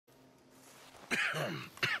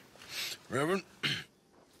Reverend?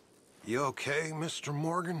 You okay, Mr.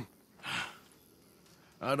 Morgan?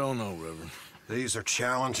 I don't know, Reverend. These are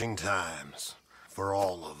challenging times for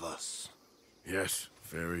all of us. Yes,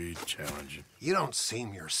 very challenging. You don't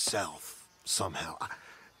seem yourself, somehow.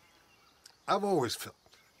 I've always felt...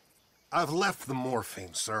 I've left the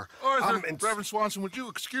morphine, sir. Arthur, Reverend Swanson, would you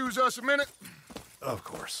excuse us a minute? Of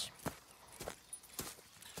course.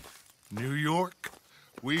 New York.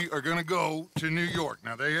 We are gonna go to New York.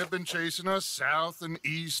 Now, they have been chasing us south and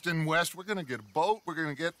east and west. We're gonna get a boat, we're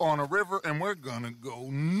gonna get on a river, and we're gonna go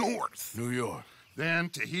north. New York. Then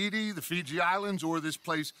Tahiti, the Fiji Islands, or this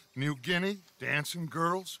place, New Guinea, dancing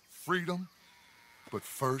girls, freedom. But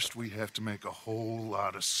first, we have to make a whole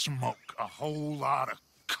lot of smoke, a whole lot of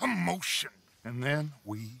commotion. And then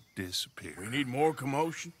we disappear. We need more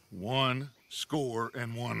commotion? 1 score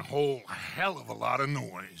and 1 whole hell of a lot of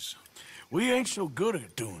noise. We ain't so good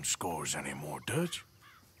at doing scores anymore, Dutch.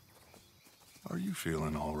 Are you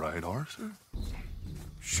feeling all right, Arthur?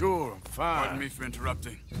 Sure, I'm fine. Pardon me for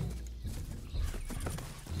interrupting.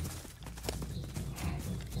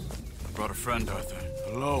 I brought a friend, Arthur.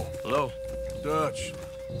 Hello. Hello. Dutch.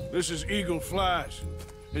 This is Eagle Flies.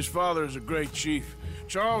 His father is a great chief.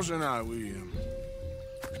 Charles and I, we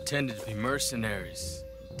Pretended to be mercenaries.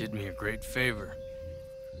 Did me a great favor.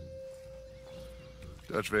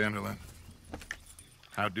 Dutch Vanderlyn,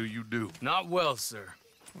 how do you do? Not well, sir.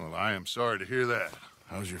 Well, I am sorry to hear that.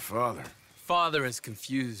 How's your father? Father has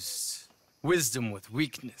confused wisdom with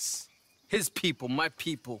weakness. His people, my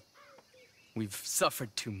people. We've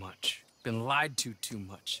suffered too much. Been lied to too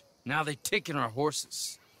much. Now they've taken our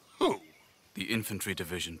horses. Who? The infantry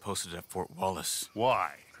division posted at Fort Wallace.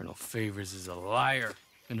 Why? Colonel Favors is a liar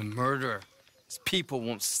and a murderer. His people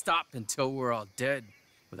won't stop until we're all dead.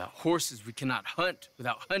 Without horses, we cannot hunt.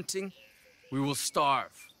 Without hunting, we will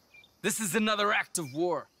starve. This is another act of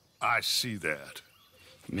war. I see that.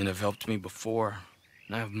 Men have helped me before,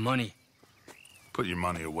 and I have money. Put your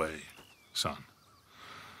money away, son.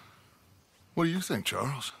 What do you think,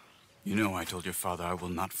 Charles? You know I told your father I will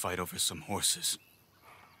not fight over some horses.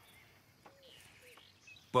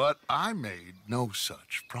 But I made no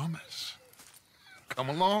such promise. Come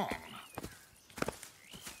along.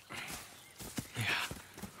 Yeah.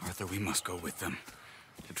 Arthur, we must go with them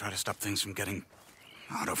to try to stop things from getting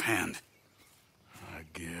out of hand. I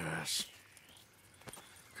guess.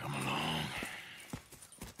 Come along.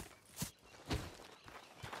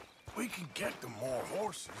 We can get them more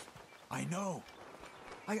horses. I know.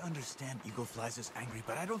 I understand Eagle Flies is angry,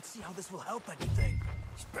 but I don't see how this will help anything.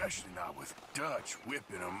 Especially not with Dutch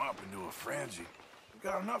whipping them up into a frenzy. We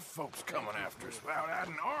got enough folks coming after us without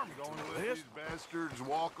adding an army going to this. These bastards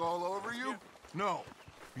walk all over you? No,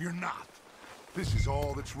 you're not. This is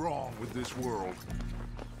all that's wrong with this world.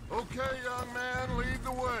 Okay, young man, lead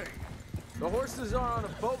the way. The horses are on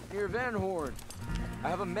a boat near Van Horn. I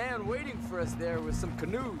have a man waiting for us there with some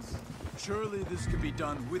canoes. Surely this could be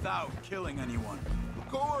done without killing anyone. Of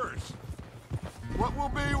course. What will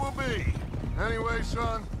be, will be. Anyway,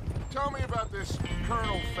 son, tell me about this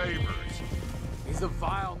Colonel Favors. He's a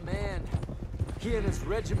vile man. He and his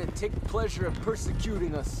regiment take pleasure in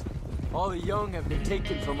persecuting us. All the young have been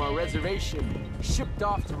taken from our reservation, shipped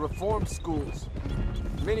off to reform schools.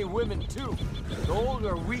 Many women, too. The old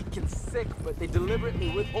are weak and sick, but they deliberately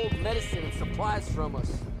withhold medicine and supplies from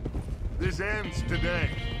us. This ends today.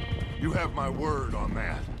 You have my word on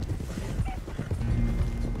that.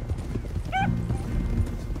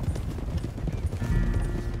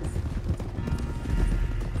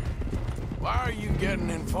 Why are you getting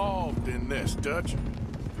involved in this, Dutch?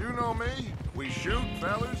 You know me. We shoot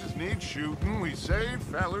fellers as need shooting. We save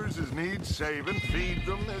fellers as need saving. Feed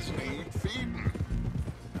them as need feeding.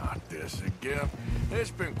 Not this again. It's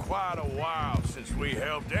been quite a while since we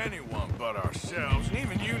helped anyone but ourselves, and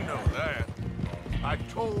even you know that. I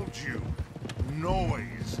told you.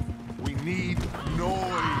 Noise. We need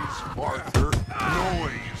noise, Arthur.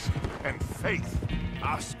 Noise. And faith.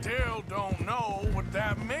 I still don't know what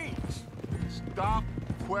that means. Stop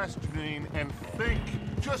questioning and think.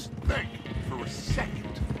 Just think for a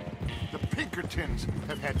second. The Pinkertons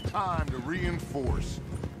have had time to reinforce.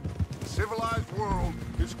 The civilized world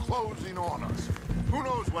is closing on us. Who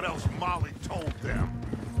knows what else Molly told them?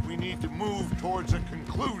 We need to move towards a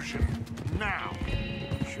conclusion now.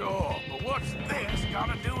 Sure, but what's this got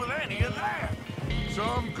to do with any of that?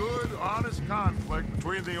 Some good, honest conflict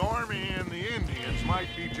between the army and the Indians might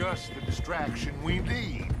be just the distraction we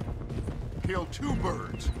need. Kill 2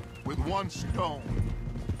 birds with 1 stone.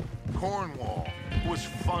 Cornwall was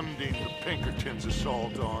funding the Pinkertons'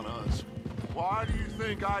 assault on us. Why do you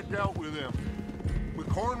think I dealt with him? With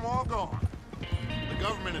Cornwall gone,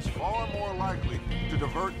 government is far more likely to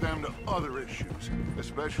divert them to other issues,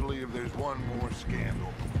 especially if there's one more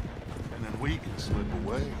scandal. And then we can slip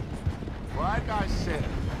away. Like I said,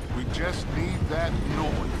 we just need that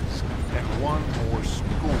noise and one more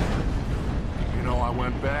score. You know, I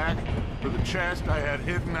went back for the chest I had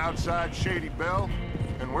hidden outside Shady Belle,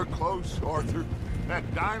 and we're close, Arthur.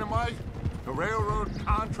 That dynamite, the railroad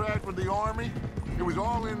contract with the Army, it was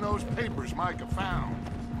all in those papers Micah found.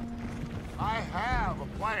 I have a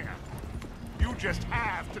plan. You just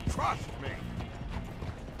have to trust me.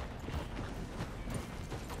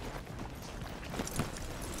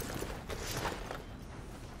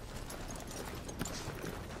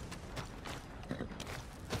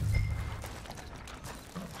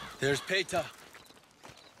 There's Peta.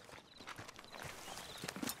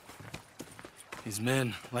 These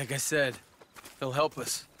men, like I said, they'll help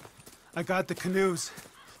us. I got the canoes.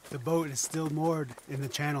 The boat is still moored in the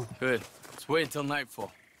channel. Good. Let's wait until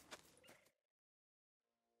nightfall.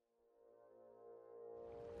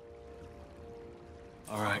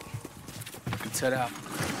 All right. Let's head out.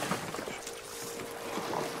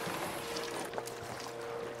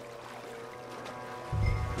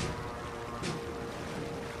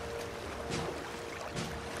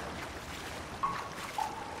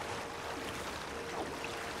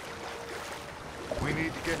 We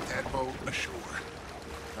need to get that boat ashore.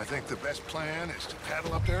 I think the best plan is to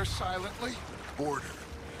paddle up there silently, board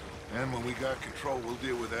her. And when we got control, we'll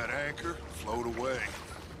deal with that anchor, float away.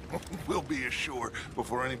 We'll be ashore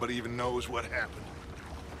before anybody even knows what happened.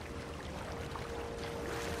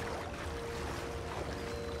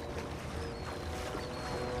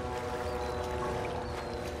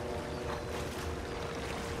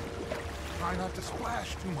 Try not to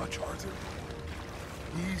splash too much, Arthur.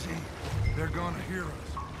 Easy. They're gonna hear us.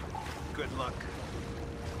 Good luck.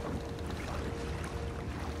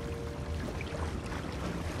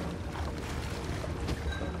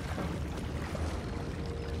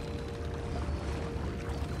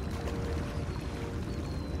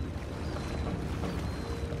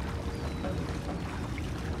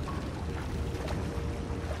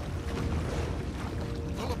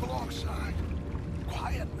 Pull up alongside.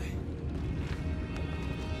 Quietly.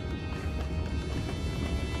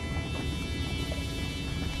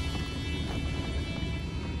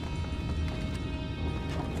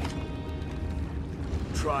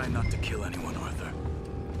 Try not to kill anyone, Arthur.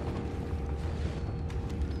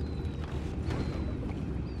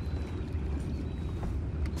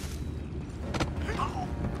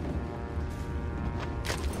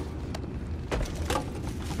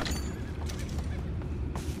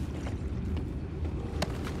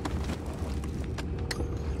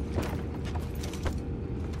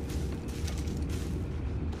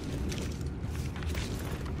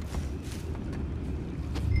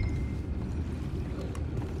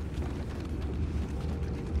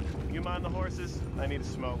 You mind the horses? I need a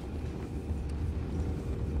smoke.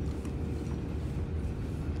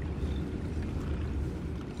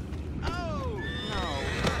 Oh, no.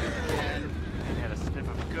 I had a sniff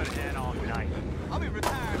of good head all night. I'll be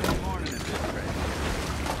retired in the morning at this rate.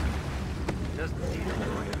 Doesn't seem to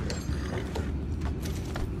enjoy it.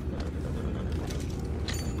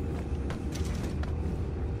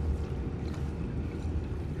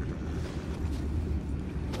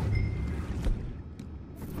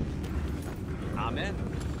 Amen.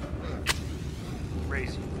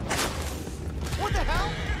 Crazy. What the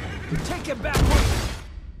hell? Take it backwards!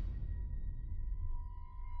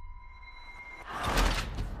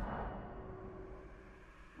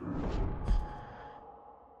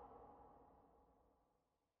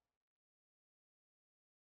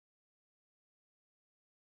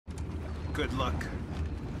 Good luck.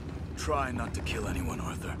 Try not to kill anyone,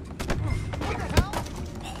 Arthur. What the hell?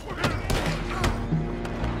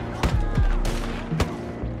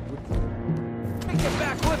 Take it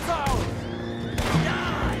back, what's ours?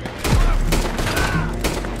 Die!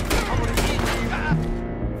 I'm gonna eat you!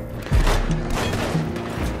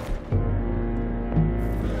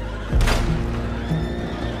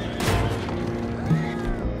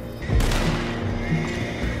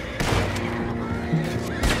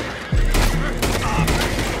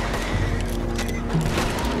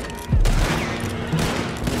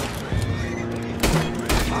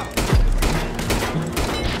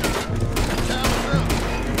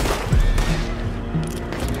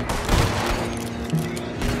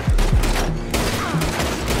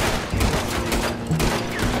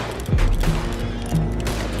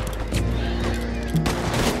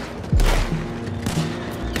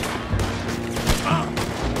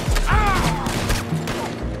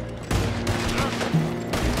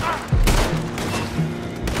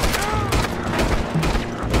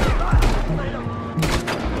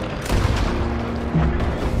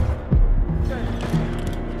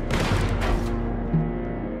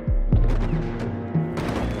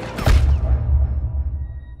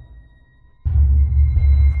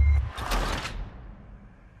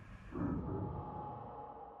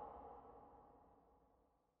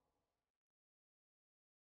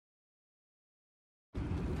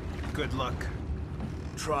 good luck.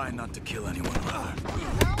 Try not to kill anyone.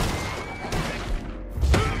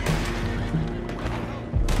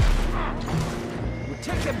 We're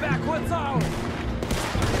taking back what's ours!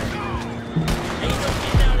 Ain't no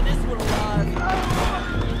getting out of this one alive!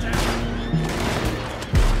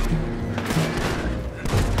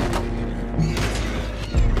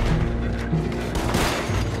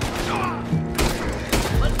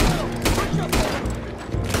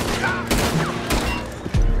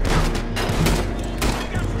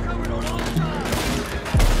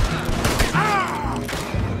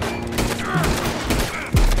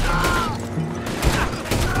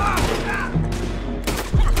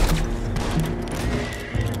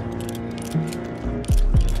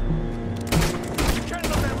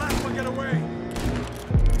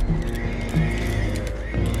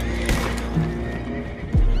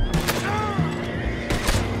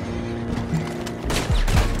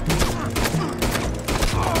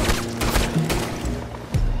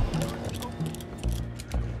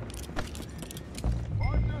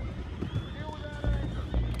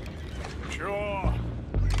 Sure.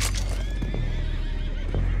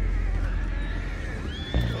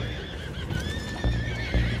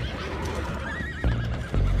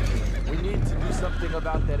 We need to do something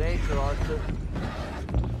about that anchor, Arthur.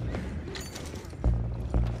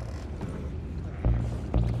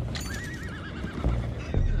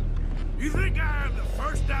 You think I have the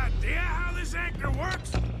first idea how this anchor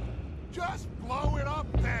works? Just blow it up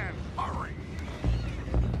then. Hurry.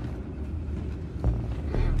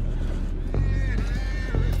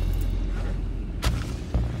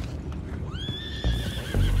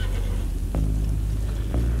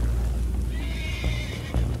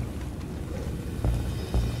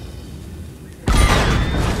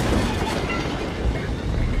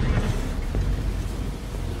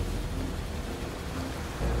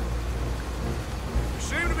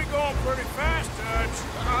 Seem to be going pretty fast, Dutch.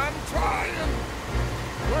 I'm trying.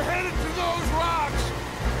 We're headed to those rocks.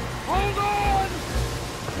 Hold on.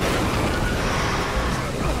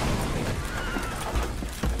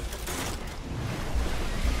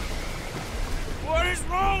 What is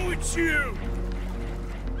wrong with you?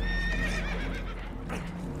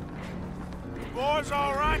 Boys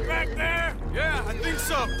all right back there? Yeah, I think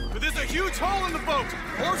so. But there's a huge hole in the boat.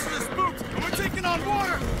 Horses are spooked, and we're taking on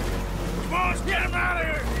water. Come on, let's get him out of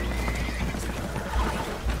here!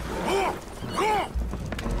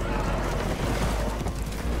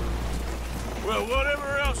 Well,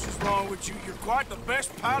 whatever else is wrong with you, you're quite the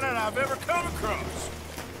best pilot I've ever come across.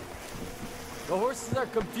 The horses are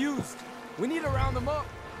confused. We need to round them up.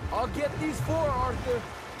 I'll get these four, Arthur.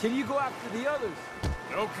 Can you go after the others?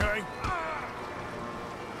 Okay.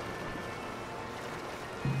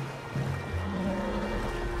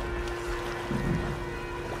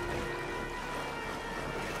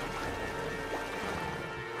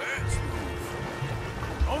 Let's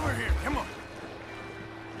move. Over here, come on.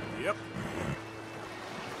 Yep.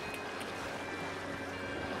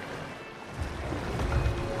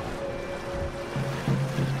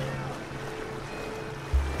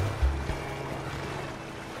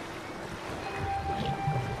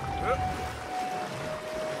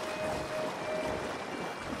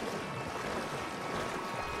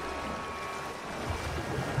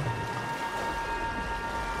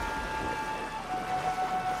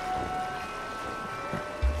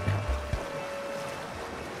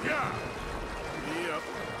 Yeah. Yep.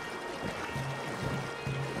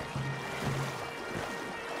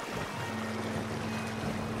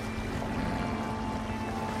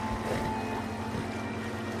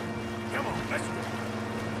 Come on, let's go.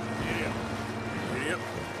 Yep. Yep.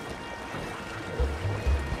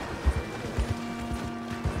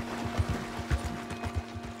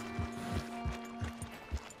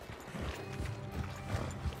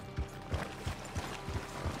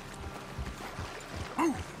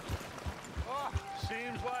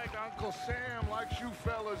 Seems like Uncle Sam likes you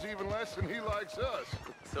fellas even less than he likes us.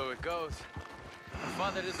 So it goes. My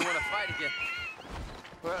father doesn't want to fight again.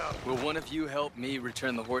 Well, Will one of you help me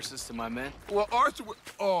return the horses to my men?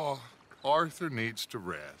 Arthur needs to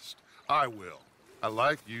rest. I will. I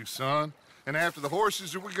like you, son. And after the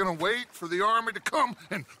horses, are we gonna wait for the army to come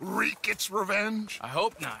and wreak its revenge? I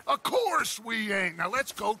hope not. Of course we ain't. Now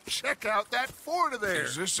let's go check out that fort of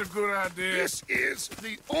theirs. Is this a good idea? This is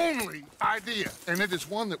the only idea, and it is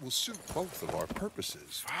one that will suit both of our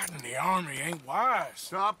purposes. Fighting the army ain't wise.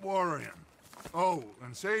 Stop worrying. Oh,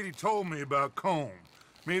 and Sadie told me about Combe.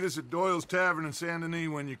 Meet us at Doyle's Tavern in Saint Denis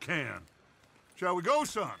when you can. Shall we go,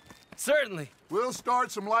 son? Certainly. We'll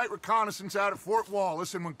start some light reconnaissance out at Fort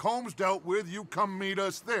Wallace, and when Combs dealt with, you come meet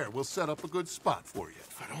us there. We'll set up a good spot for you.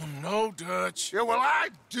 I don't know, Dutch. Yeah, well, I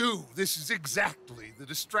do. This is exactly the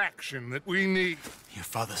distraction that we need. Your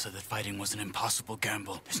father said that fighting was an impossible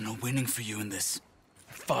gamble. There's no winning for you in this.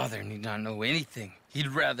 Father need not know anything. He'd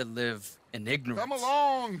rather live in ignorance. Come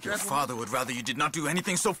along, Your gentlemen. father would rather you did not do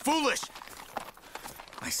anything so foolish.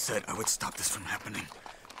 I said I would stop this from happening.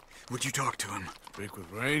 Would you talk to him? Speak with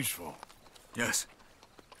Rangeful. Yes.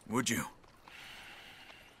 Would you?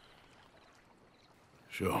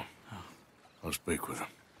 Sure. I'll speak with him.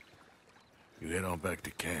 You head on back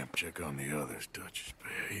to camp, check on the others, Dutch's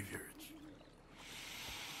behavior.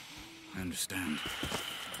 I understand.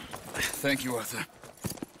 Thank you, Arthur.